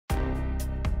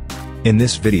In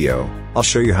this video, I'll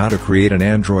show you how to create an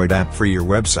Android app for your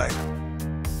website.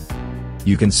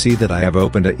 You can see that I have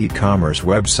opened an e-commerce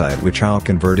website which I'll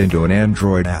convert into an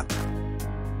Android app.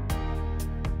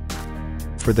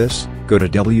 For this, go to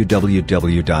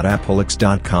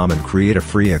www.appilix.com and create a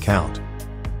free account.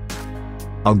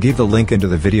 I'll give the link into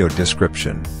the video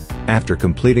description. After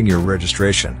completing your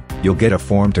registration, you'll get a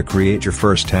form to create your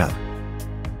first app.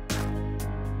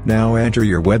 Now enter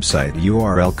your website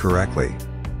URL correctly.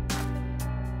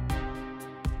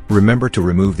 Remember to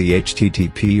remove the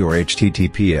HTTP or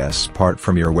HTTPS part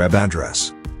from your web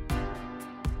address.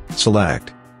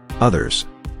 Select Others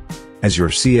as your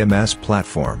CMS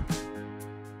platform.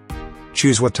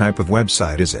 Choose what type of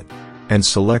website is it, and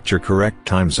select your correct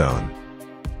time zone.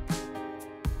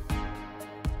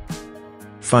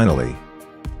 Finally,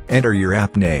 enter your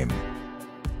app name,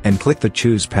 and click the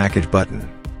Choose Package button.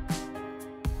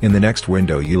 In the next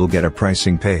window you'll get a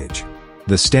pricing page.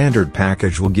 The standard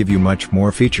package will give you much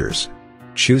more features.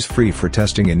 Choose Free for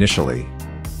testing initially.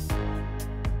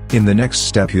 In the next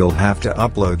step you'll have to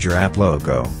upload your app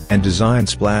logo and design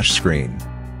splash screen.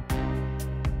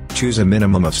 Choose a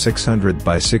minimum of 600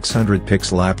 by 600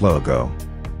 pixel app logo.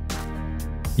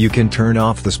 You can turn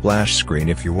off the splash screen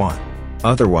if you want.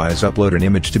 Otherwise upload an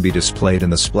image to be displayed in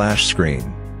the splash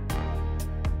screen.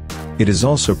 It is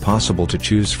also possible to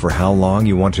choose for how long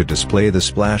you want to display the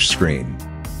splash screen.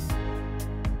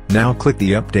 Now click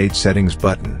the Update Settings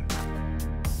button.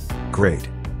 Great!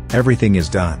 Everything is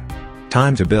done.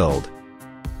 Time to build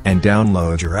and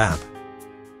download your app.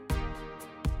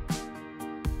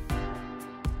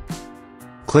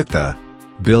 Click the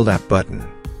Build App button,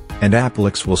 and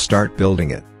Appilix will start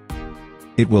building it.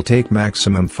 It will take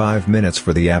maximum 5 minutes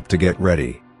for the app to get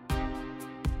ready.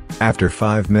 After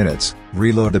 5 minutes,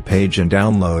 reload the page and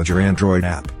download your Android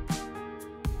app.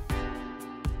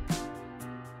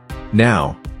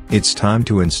 Now, it's time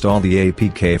to install the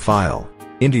APK file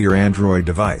into your Android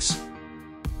device.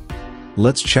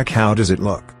 Let's check how does it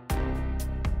look.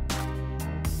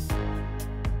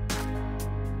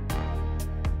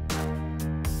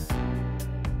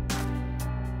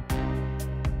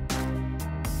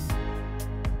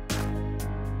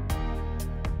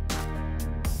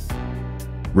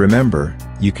 Remember,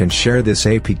 you can share this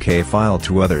APK file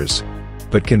to others,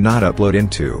 but cannot upload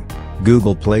into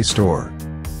Google Play Store.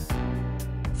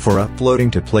 For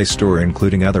uploading to Play Store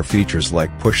including other features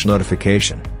like push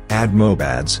notification, add mob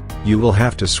ads, you will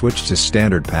have to switch to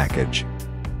standard package.